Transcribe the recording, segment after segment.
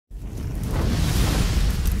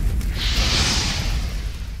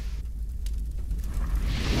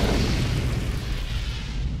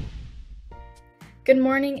Good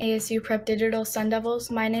morning, ASU Prep Digital Sun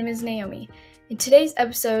Devils. My name is Naomi. In today's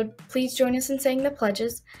episode, please join us in saying the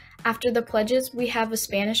pledges. After the pledges, we have a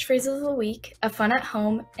Spanish phrase of the week, a fun at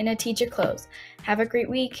home, and a teacher close. Have a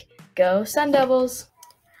great week. Go Sun Devils!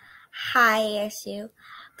 Hi, ASU.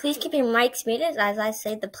 Please keep your mics muted as I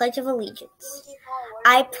say the Pledge of Allegiance.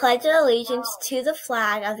 I pledge allegiance to the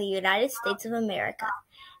flag of the United States of America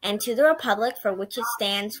and to the republic for which it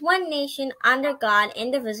stands, one nation, under God,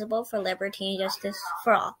 indivisible, for liberty and justice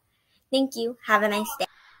for all. Thank you. Have a nice day.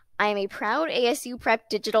 I am a proud ASU Prep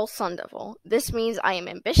Digital Sun Devil. This means I am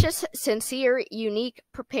ambitious, sincere, unique,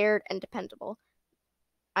 prepared, and dependable.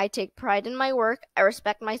 I take pride in my work, I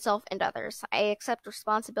respect myself and others. I accept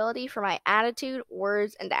responsibility for my attitude,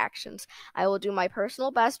 words, and actions. I will do my personal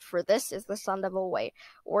best, for this is the Sun Devil way.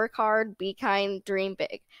 Work hard, be kind, dream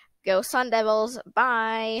big. Go Sun Devils,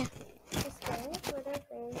 bye! The Spanish word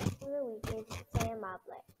or phrase for the week is "ser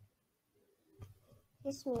amable."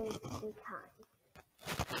 This means be kind.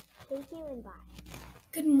 Thank you and bye.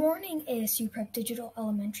 Good morning, ASU Prep Digital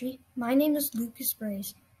Elementary. My name is Lucas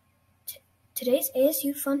Braze. Today's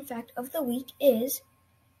ASU fun fact of the week is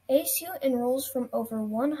ASU enrolls from over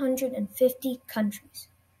 150 countries.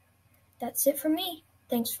 That's it from me.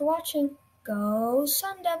 Thanks for watching. Go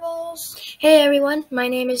Sun Devils! Hey everyone, my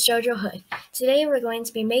name is Jojo Hood. Today we're going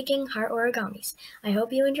to be making heart origamis. I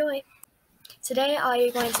hope you enjoy. Today all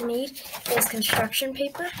you're going to need is construction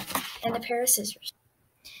paper and a pair of scissors.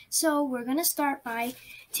 So we're going to start by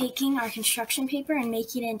taking our construction paper and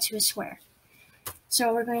making it into a square.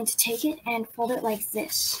 So we're going to take it and fold it like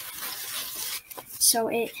this. So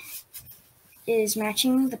it is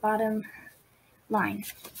matching the bottom line.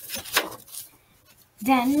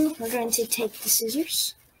 Then we're going to take the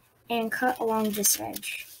scissors and cut along this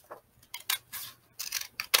edge.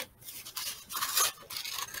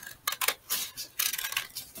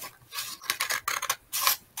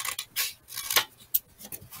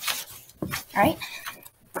 Alright,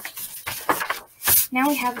 now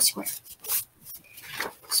we have a square.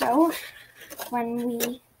 So when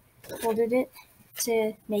we folded it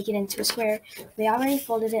to make it into a square, we already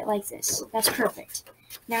folded it like this. That's perfect.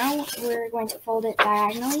 Now we're going to fold it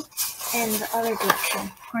diagonally in the other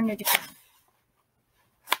direction, corner to corner.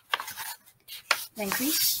 Then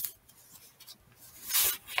crease.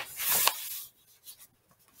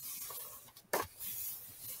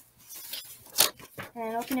 And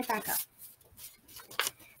then open it back up.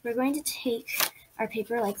 We're going to take our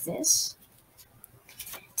paper like this,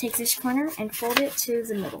 take this corner and fold it to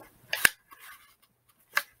the middle.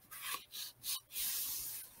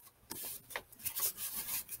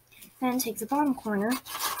 Then take the bottom corner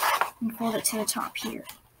and fold it to the top here.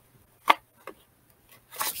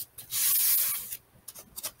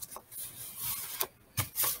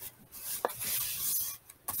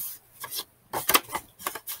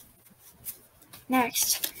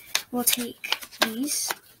 Next, we'll take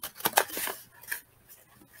these,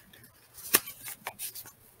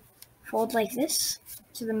 fold like this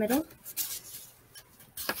to the middle,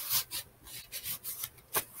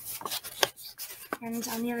 and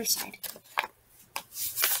on the other side.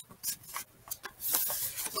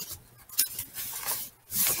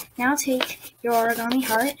 Now take your origami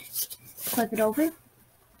heart, flip it over,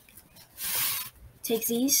 take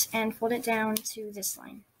these and fold it down to this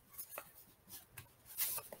line.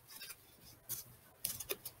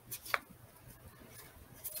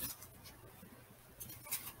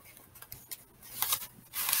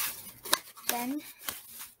 Then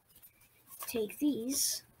take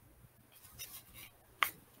these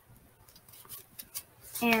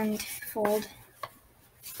and fold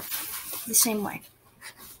the same way.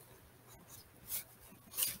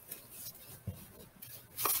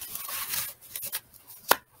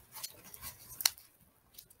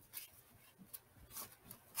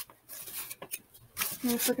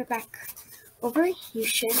 When you flip it back over, you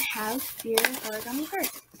should have your origami heart.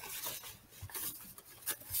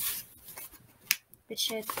 It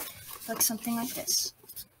should look something like this.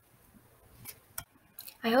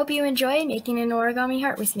 I hope you enjoy making an origami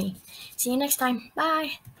heart with me. See you next time.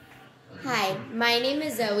 Bye! Hi, my name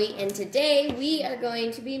is Zoe, and today we are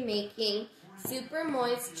going to be making super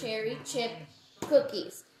moist cherry chip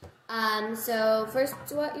cookies. So first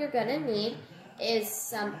what you're gonna need is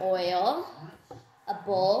some oil, a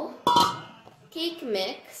bowl, cake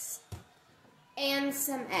mix, and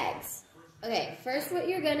some eggs. Okay, first what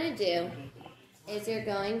you're gonna do is you're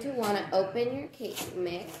going to want to open your cake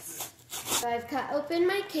mix. So I've cut open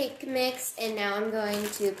my cake mix, and now I'm going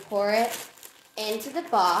to pour it into the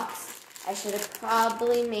box. I should have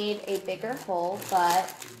probably made a bigger hole,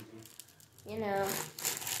 but, you know,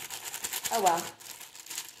 oh well.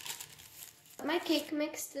 My cake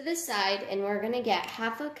mix to the side, and we're gonna get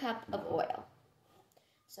half a cup of oil.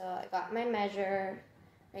 So I got my measure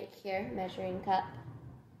right here, measuring cup.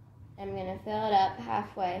 I'm gonna fill it up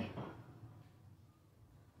halfway.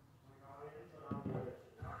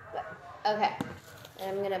 Okay, and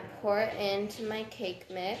I'm gonna pour it into my cake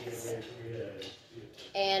mix.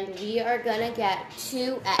 And we are gonna get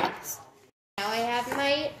 2 eggs. Now I have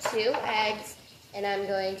my 2 eggs, and I'm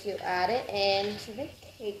going to add it into the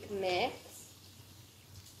cake mix.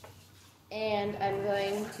 And I'm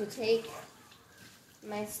going to take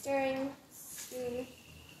my stirring spoon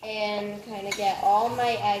and kind of get all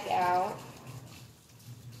my egg out.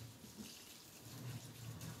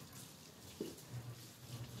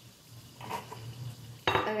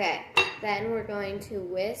 Okay, then we're going to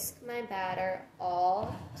whisk my batter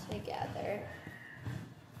all together.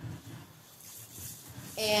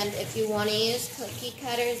 And if you want to use cookie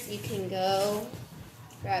cutters, you can go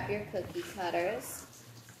grab your cookie cutters.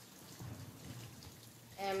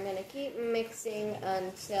 And I'm going to keep mixing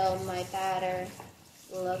until my batter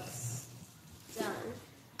looks done.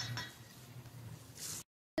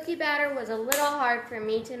 Cookie batter was a little hard for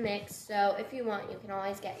me to mix, so if you want, you can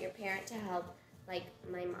always get your parent to help, like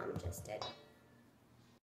my mom just did.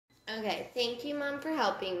 Okay, thank you, Mom, for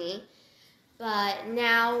helping me. But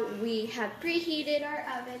now we have preheated our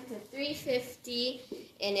oven to 350,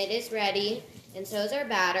 and it is ready, and so is our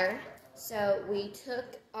batter. So we took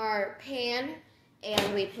our pan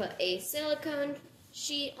and we put a silicone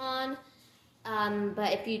sheet on,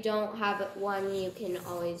 but if you don't have one, you can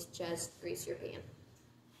always just grease your pan.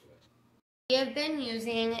 We have been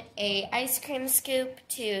using an ice cream scoop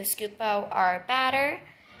to scoop out our batter,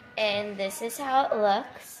 and this is how it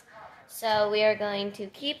looks. So we are going to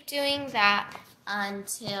keep doing that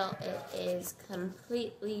until it is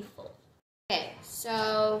completely full. Okay,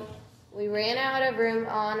 so we ran out of room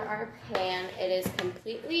on our pan. It is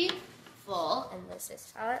completely full, and this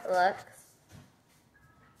is how it looks.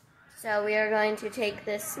 So we are going to take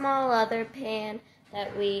this small other pan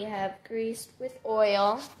that we have greased with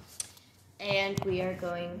oil, and we are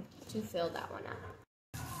going to fill that one up.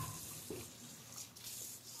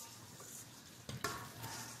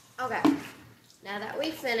 Okay, now that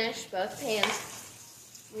we finished both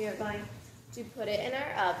pans, we are going to put it in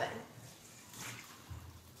our oven.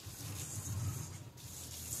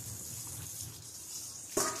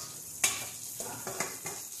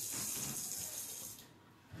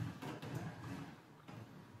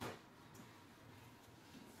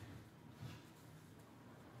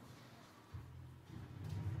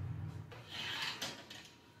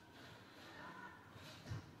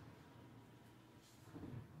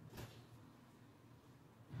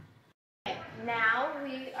 Now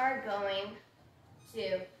we are going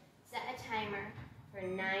to set a timer for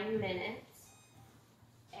 9 minutes,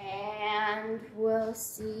 and we'll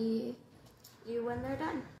see you when they're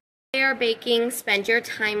done. They are baking Spend Your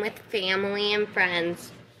Time with Family and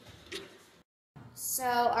Friends. So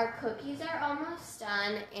our cookies are almost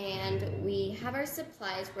done, and we have our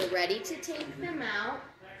supplies. We're ready to take them out.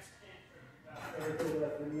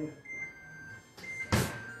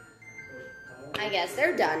 I guess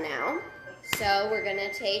they're done now. So we're going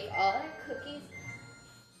to take all our cookies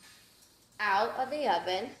out of the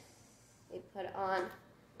oven. We put on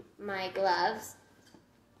my gloves.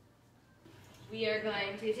 We are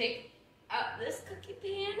going to take out this cookie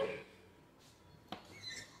pan.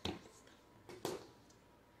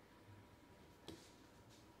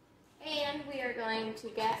 And we are going to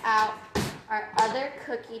get out our other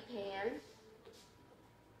cookie pan.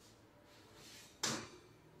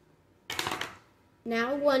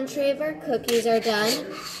 Now 1 tray of our cookies are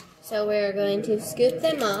done, so we're going to scoop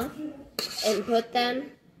them off and put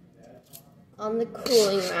them on the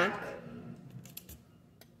cooling rack.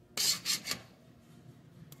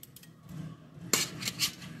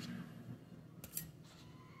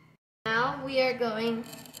 Now we are going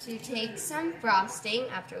to take some frosting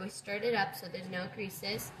after we stirred it up so there's no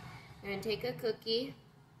creases. We're going to take a cookie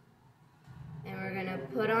and we're going to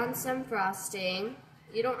put on some frosting.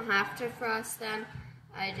 You don't have to frost them.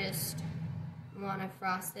 I just want to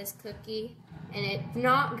frost this cookie, and it's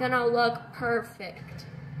not going to look perfect,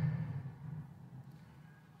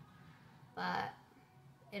 but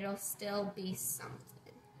it'll still be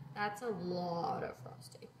something. That's a lot of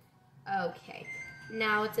frosting. Okay,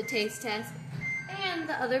 now it's a taste test, and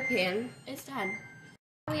the other pan is done.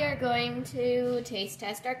 We are going to taste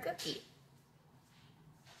test our cookie.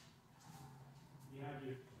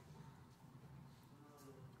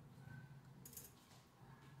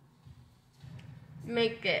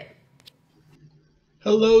 Make it.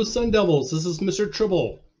 Hello, Sun Devils. This is Mr.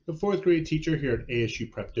 Tribble, the 4th grade teacher here at ASU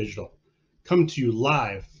Prep Digital. come to you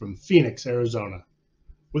live from Phoenix, Arizona,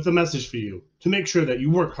 with a message for you to make sure that you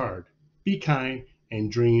work hard, be kind,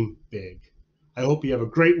 and dream big. I hope you have a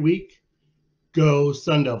great week. Go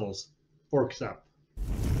Sun Devils. Forks up.